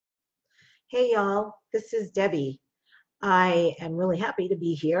Hey y'all, this is Debbie. I am really happy to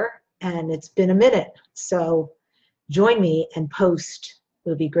be here and it's been a minute. So join me and post. It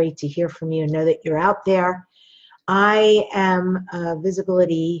would be great to hear from you and know that you're out there. I am a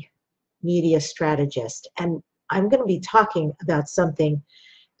visibility media strategist and I'm going to be talking about something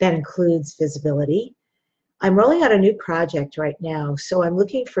that includes visibility. I'm rolling out a new project right now, so I'm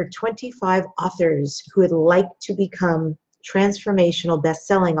looking for 25 authors who would like to become transformational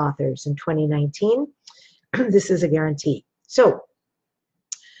best-selling authors in 2019. This is a guarantee. So,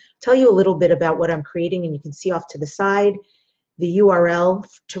 tell you a little bit about what I'm creating, and you can see off to the side, the URL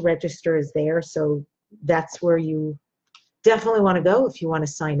to register is there, so that's where you definitely want to go if you want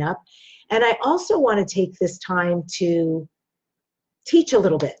to sign up. And I also want to take this time to teach a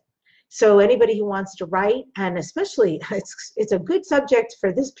little bit. So anybody who wants to write, and especially it's a good subject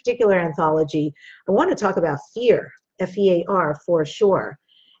for this particular anthology, I want to talk about fear, F-E-A-R, for sure.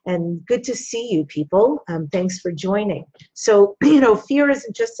 And good to see you people. Thanks for joining. So, fear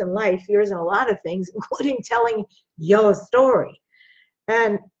isn't just in life, fear is in a lot of things, including telling your story.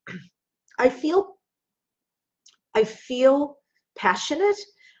 And I feel passionate,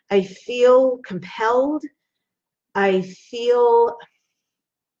 I feel compelled, I feel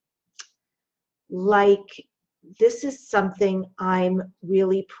like this is something I'm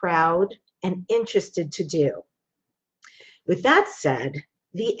really proud and interested to do. With that said,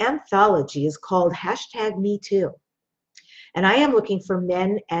 the anthology is called #MeToo. And I am looking for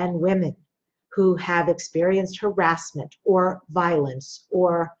men and women who have experienced harassment or violence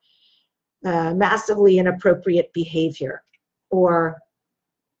or massively inappropriate behavior or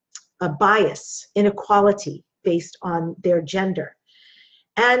a bias, inequality based on their gender.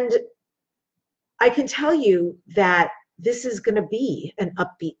 And I can tell you that this is going to be an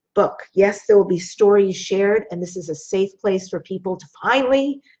upbeat book. Yes, there will be stories shared, and this is a safe place for people to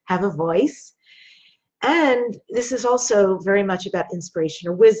finally have a voice. And this is also very much about inspiration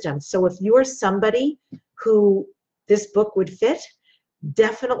or wisdom. So if you're somebody who this book would fit,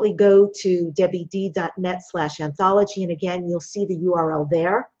 definitely go to debbid.net/anthology. And again, you'll see the URL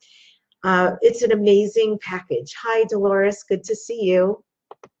there. It's an amazing package. Hi, Dolores. Good to see you.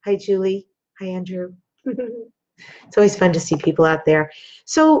 Hi, Julie. Hi, Andrew. It's always fun to see people out there.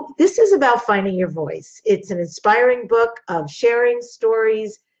 So this is about finding your voice. It's an inspiring book of sharing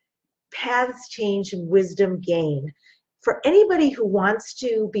stories, paths change, and wisdom gain. For anybody who wants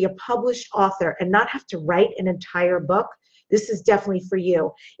to be a published author and not have to write an entire book, this is definitely for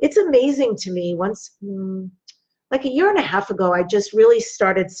you. It's amazing to me. Once, like a year and a half ago, I just really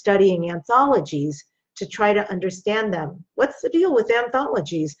started studying anthologies to try to understand them. What's the deal with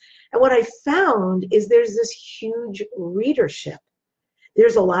anthologies? And what I found is there's this huge readership.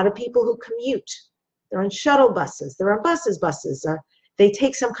 There's a lot of people who commute. They're on shuttle buses. They're on buses. They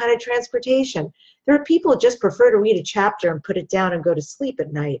take some kind of transportation. There are people who just prefer to read a chapter and put it down and go to sleep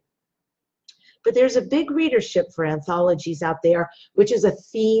at night. But there's a big readership for anthologies out there, which is a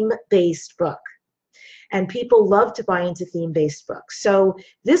theme-based book. And people love to buy into theme-based books. So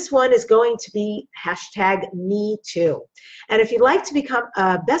this one is going to be #MeToo. And if you'd like to become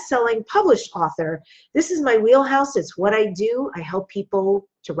a best-selling published author, this is my wheelhouse. It's what I do. I help people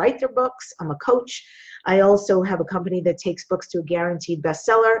to write their books. I'm a coach. I also have a company that takes books to a guaranteed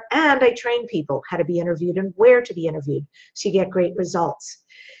bestseller, and I train people how to be interviewed and where to be interviewed so you get great results.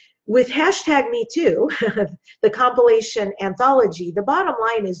 With #MeToo, the compilation anthology, the bottom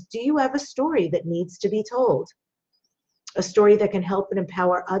line is, do you have a story that needs to be told? A story that can help and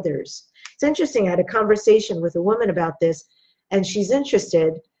empower others. It's interesting, I had a conversation with a woman about this, and she's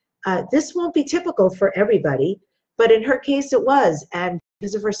interested. This won't be typical for everybody, but in her case it was. And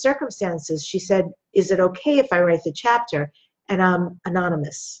because of her circumstances, she said, is it okay if I write the chapter? And I'm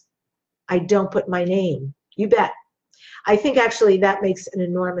anonymous. I don't put my name. You bet. I think actually that makes an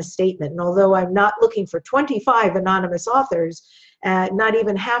enormous statement. And although I'm not looking for 25 anonymous authors, not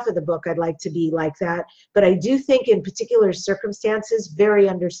even half of the book I'd like to be like that, but I do think in particular circumstances, very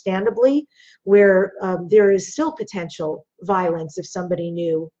understandably, where there is still potential violence if somebody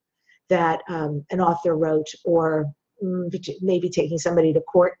knew that an author wrote, or maybe taking somebody to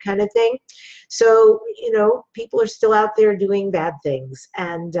court kind of thing. So, people are still out there doing bad things,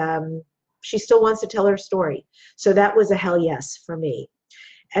 and she still wants to tell her story. So that was a hell yes for me.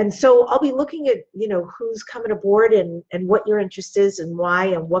 And so I'll be looking at, who's coming aboard and what your interest is and why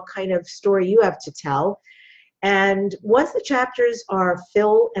and what kind of story you have to tell. And once the chapters are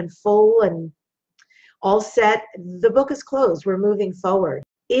full and all set, the book is closed. We're moving forward.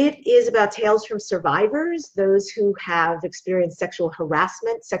 It is about tales from survivors, those who have experienced sexual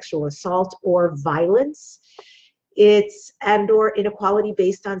harassment, sexual assault, or violence. or inequality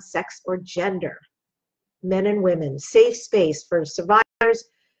based on sex or gender. Men and women, safe space for survivors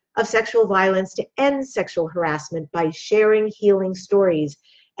of sexual violence to end sexual harassment by sharing healing stories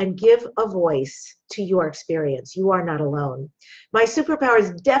and give a voice to your experience. You are not alone. My superpower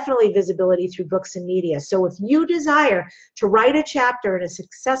is definitely visibility through books and media. So if you desire to write a chapter in a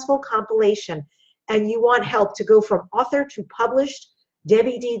successful compilation and you want help to go from author to published,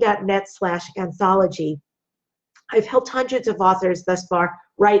 debbid.net/anthology. I've helped hundreds of authors thus far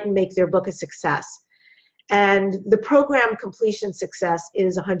write and make their book a success. And the program completion success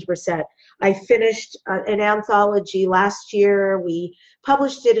is 100%. I finished an anthology last year. We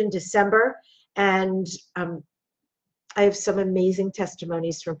published it in December. And I have some amazing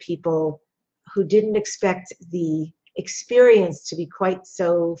testimonies from people who didn't expect the experience to be quite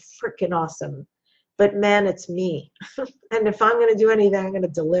so freaking awesome. But man, it's me. And if I'm going to do anything, I'm going to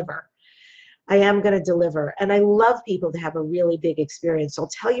deliver. I am going to deliver. And I love people to have a really big experience. So I'll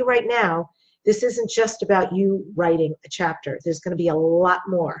tell you right now, this isn't just about you writing a chapter. There's going to be a lot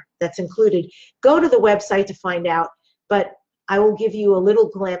more that's included. Go to the website to find out, but I will give you a little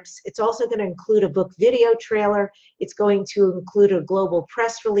glimpse. It's also going to include a book video trailer. It's going to include a global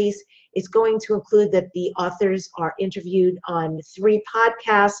press release. It's going to include that the authors are interviewed on 3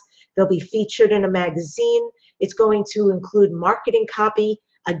 podcasts. They'll be featured in a magazine. It's going to include marketing copy,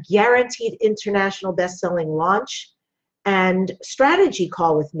 a guaranteed international best-selling launch, and strategy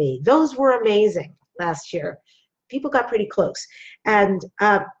call with me. Those were amazing last year. People got pretty close. And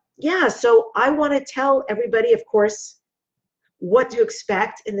yeah, so I want to tell everybody, of course, what to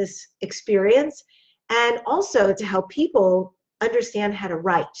expect in this experience, and also to help people understand how to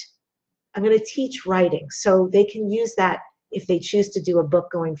write. I'm going to teach writing so they can use that if they choose to do a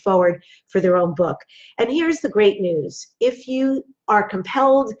book going forward for their own book. And here's the great news. If you are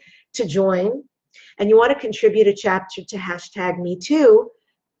compelled to join and you want to contribute a chapter to #MeToo,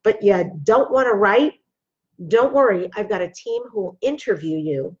 but you don't want to write, don't worry. I've got a team who will interview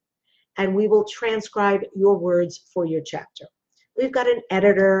you and we will transcribe your words for your chapter. We've got an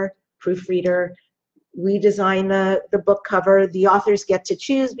editor, proofreader. We design the book cover. The authors get to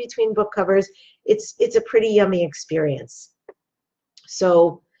choose between book covers. It's a pretty yummy experience.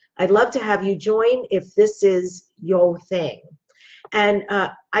 So I'd love to have you join if this is your thing. And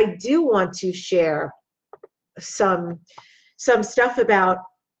I do want to share some stuff about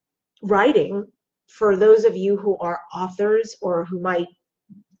writing for those of you who are authors or who might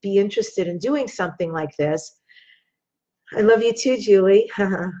be interested in doing something like this. I love you too, Julie.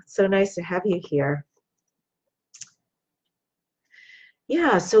 So nice to have you here.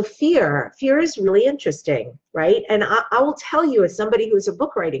 Yeah, so fear is really interesting, right? And I will tell you, as somebody who is a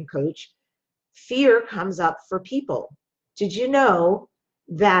book writing coach, fear comes up for people. Did you know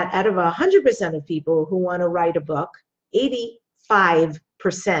that out of 100% of people who want to write a book,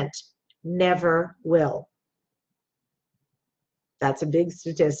 85% never will? That's a big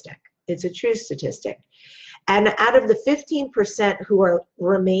statistic. It's a true statistic. And out of the 15% who are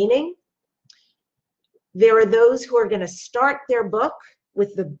remaining, there are those who are going to start their book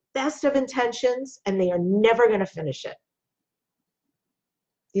with the best of intentions and they are never going to finish it.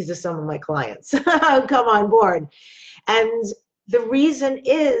 These are some of my clients. Come on board. And the reason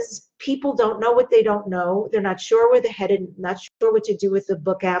is people don't know what they don't know. They're not sure where they're headed, not sure what to do with the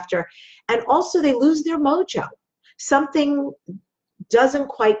book after. And also they lose their mojo. Something doesn't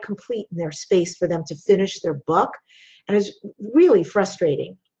quite complete in their space for them to finish their book. And it's really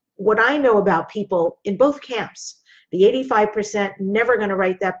frustrating. What I know about people in both camps, the 85% never going to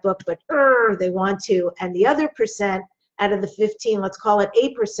write that book, but they want to. And the other percent out of the 15, let's call it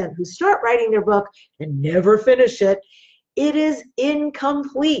 8%, who start writing their book and never finish it, it is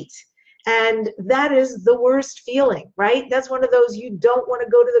incomplete. And that is the worst feeling, right? That's one of those, you don't want to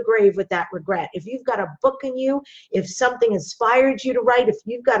go to the grave with that regret. If you've got a book in you, if something inspired you to write, if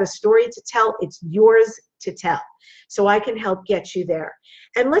you've got a story to tell, it's yours to tell. So I can help get you there.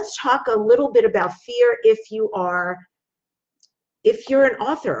 And let's talk a little bit about fear if you're an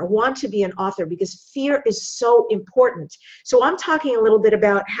author or want to be an author, because fear is so important. So I'm talking a little bit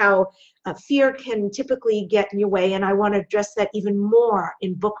about how fear can typically get in your way, and I want to address that even more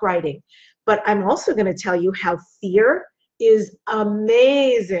in book writing. But I'm also going to tell you how fear is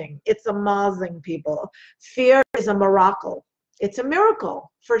amazing. It's amazing, people. Fear is a miracle. It's a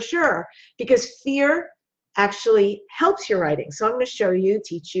miracle for sure, because fear actually helps your writing. So I'm going to show you,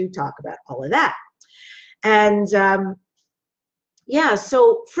 teach you, talk about all of that. And yeah,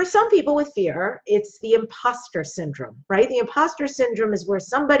 so for some people with fear, it's the imposter syndrome, right? The imposter syndrome is where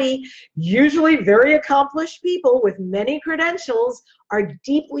somebody, usually very accomplished people with many credentials, are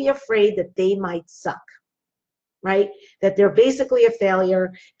deeply afraid that they might suck. right? That they're basically a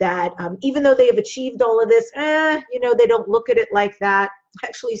failure, that even though they have achieved all of this, they don't look at it like that. I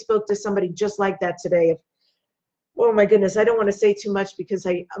actually spoke to somebody just like that today. Oh my goodness, I don't want to say too much because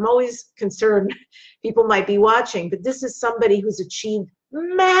I'm always concerned people might be watching, but this is somebody who's achieved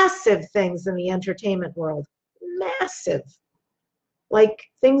massive things in the entertainment world. Massive. Like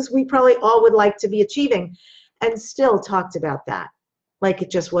things we probably all would like to be achieving, and still talked about that. Like it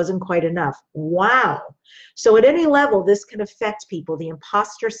just wasn't quite enough. Wow. So at any level, this can affect people, the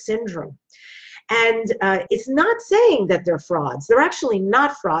imposter syndrome. And it's not saying that they're frauds. They're actually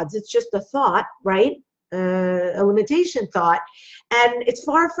not frauds. It's just a thought, right? A limitation thought. And it's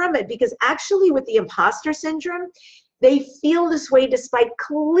far from it, because actually with the imposter syndrome, they feel this way despite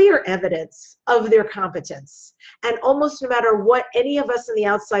clear evidence of their competence. And almost no matter what any of us on the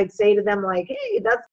outside say to them, like, hey, that's